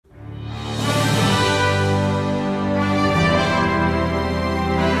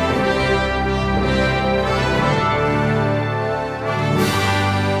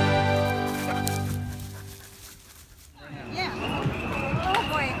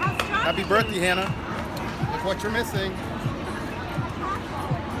Happy birthday, Hannah. Look what you're missing.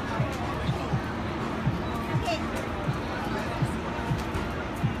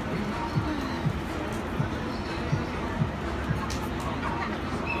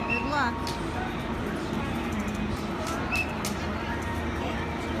 Good luck.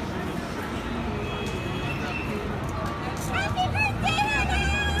 Happy birthday, Hannah!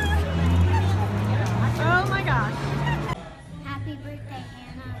 Oh my gosh. Happy birthday,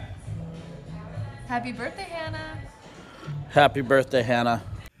 Hannah. Happy birthday, Hannah. Happy birthday, Hannah.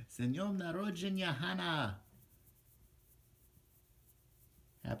 Z dnią narodzenia, Hannah.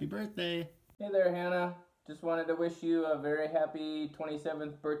 Happy birthday. Hey there, Hannah. Just wanted to wish you a very happy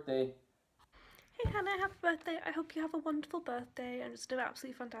 27th birthday. Hey Hannah, happy birthday. I hope you have a wonderful birthday and just an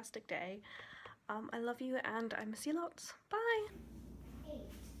absolutely fantastic day. I love you and I miss you lots. Bye.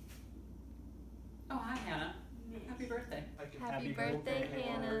 Oh, hi, Hannah. Happy birthday. Happy birthday,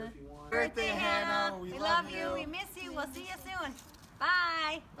 Hannah. Birthday, Hannah. We love you. We miss you. We'll see you soon.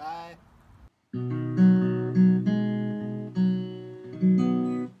 Bye. Bye.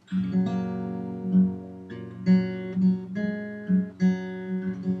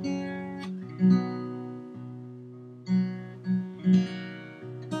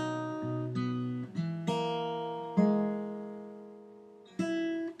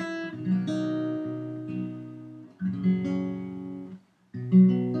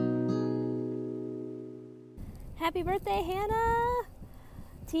 Happy birthday, Hannah!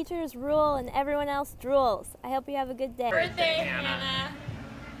 Teachers rule and everyone else drools. I hope you have a good day. Birthday, Hannah.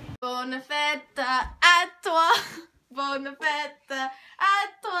 Bonne fête à toi. Bonne fête à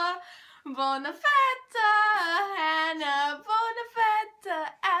toi. Bonne fête, Hannah. Bonne fête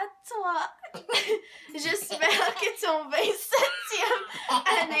à toi. J'espère que ton 27e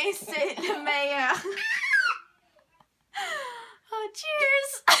année, c'est le meilleur. Oh,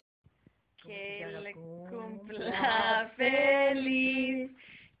 cheers! Que la cumpla feliz,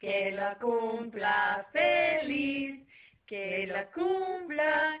 que la cumpla feliz, que la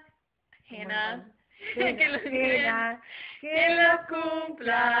cumpla, Hannah, que la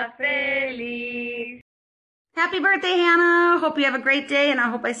cumpla feliz. Happy birthday, Hannah. Hope you have a great day, and I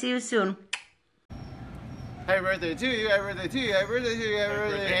hope I see you soon. Happy birthday to you. Happy birthday to you. Happy birthday to you. Happy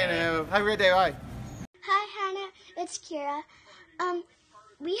birthday, Hannah. Happy birthday. Bye. Hi, Hannah. It's Kira.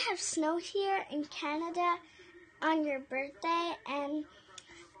 We have snow here in Canada on your birthday, and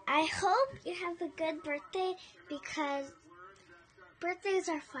I hope you have a good birthday because birthdays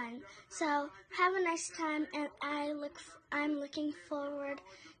are fun. So have a nice time, and I'm looking forward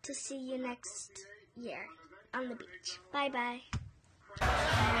to see you next year on the beach. Bye bye.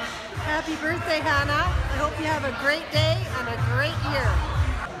 Happy birthday, Hannah. I hope you have a great day and a great year.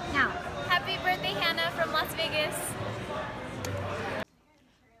 Now, happy birthday, Hannah from Las Vegas.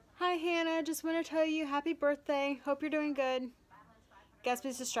 Hi, Hannah. Just want to tell you happy birthday. Hope you're doing good.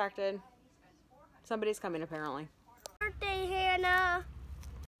 Gatsby's distracted. Somebody's coming, apparently. Birthday, Hannah.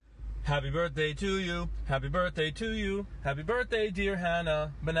 Happy birthday to you. Happy birthday to you. Happy birthday, dear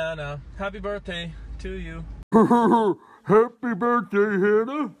Hannah. Banana. Happy birthday to you. Happy birthday,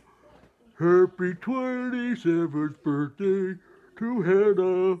 Hannah. Happy 27th birthday to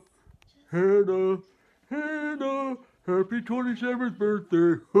Hannah. Hannah. Hannah. Happy 27th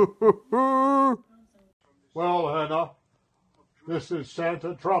birthday. Well, Hannah, this is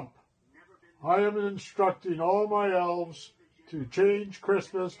Santa Trump. I am instructing all my elves to change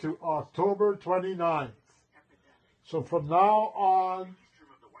Christmas to October 29th. So from now on,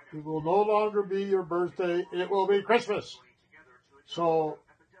 it will no longer be your birthday, it will be Christmas. So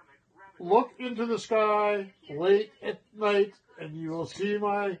look into the sky late at night and you will see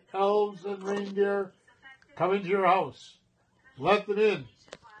my elves and reindeer come into your house. Let them in.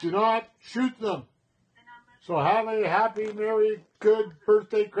 Do not shoot them. So have a happy, merry, good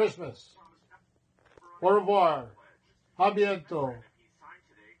birthday Christmas. Au revoir. A bientôt.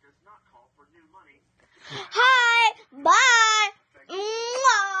 Hi. Bye.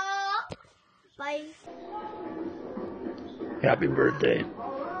 Mwah. Bye. Happy birthday.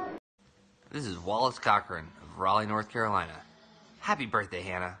 This is Wallace Cochran of Raleigh, North Carolina. Happy birthday,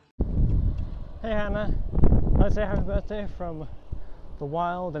 Hannah. Hey Hannah, let's say happy birthday from the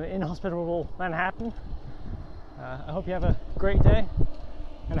wild and inhospitable Manhattan. I hope you have a great day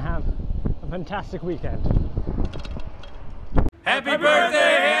and have a fantastic weekend. Happy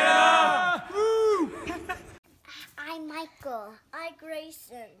birthday, Hannah! Woo! I'm Michael. I'm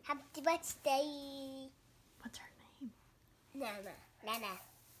Grayson. Happy birthday. What's her name? Nana. Nana.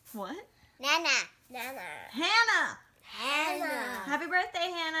 What? Nana. Nana. Hannah. Hannah. Happy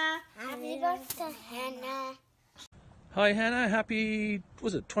birthday, Hannah. Happy birthday, Hannah. Hi Hannah, happy,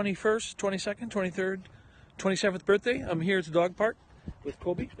 was it 21st, 22nd, 23rd, 27th birthday. I'm here at the dog park with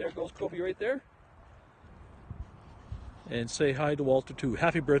Kobe. There goes Kobe right there. And say hi to Walter too.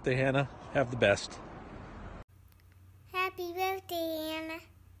 Happy birthday, Hannah. Have the best. Happy birthday, Hannah.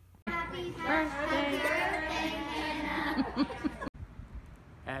 Happy birthday, Hannah.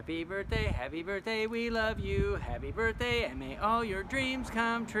 Happy birthday, we love you. Happy birthday, and may all your dreams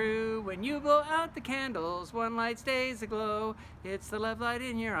come true. When you blow out the candles, one light stays aglow. It's the love light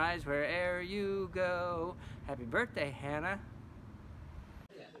in your eyes wherever you go. Happy birthday, Hannah.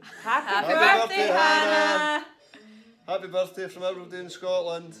 Happy birthday, Hannah. Happy birthday from everybody in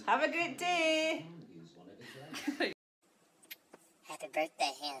Scotland. Have a great day. Happy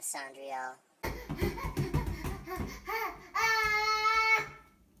birthday, Hannah Sandriel.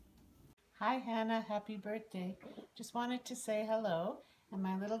 Hi Hannah, happy birthday. Just wanted to say hello, and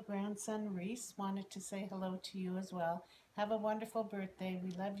my little grandson Reese wanted to say hello to you as well. Have a wonderful birthday.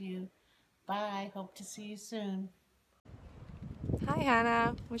 We love you. Bye. Hope to see you soon. Hi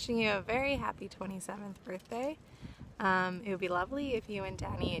Hannah, wishing you a very happy 27th birthday. It would be lovely if you and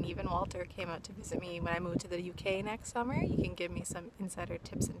Danny and even Walter came out to visit me when I move to the UK next summer. You can give me some insider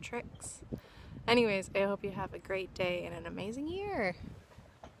tips and tricks. Anyways, I hope you have a great day and an amazing year.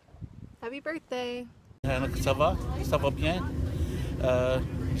 Happy birthday! Hannah, ça va? Ça va bien?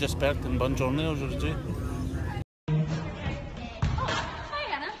 J'espère que t'as une bonne journée aujourd'hui. Hi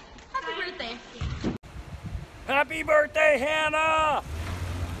Hannah, happy birthday. Happy birthday, Hannah!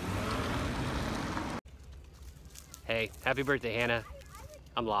 Hey, happy birthday, Hannah.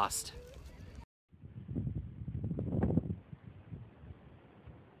 I'm lost.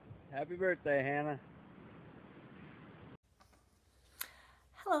 Happy birthday, Hannah.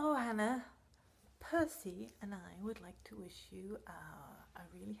 Hello, Hannah. Percy and I would like to wish you a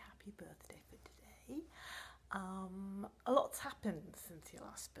really happy birthday for today. A lot's happened since your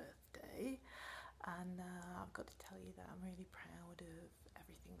last birthday, and I've got to tell you that I'm really proud of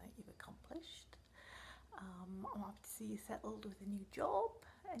everything that you've accomplished. I'm happy to see you settled with a new job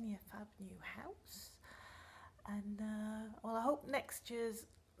and your fab new house. And well, I hope next year's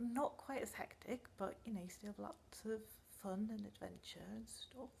not quite as hectic, but you know, you still have lots of fun and adventure and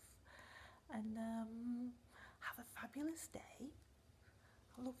stuff. And have a fabulous day.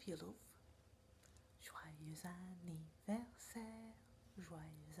 I love you, love. Joyeux anniversaire,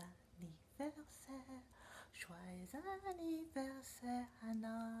 joyeux anniversaire, joyeux anniversaire,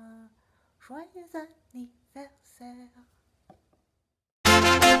 Hannah. Joyeux anniversaire.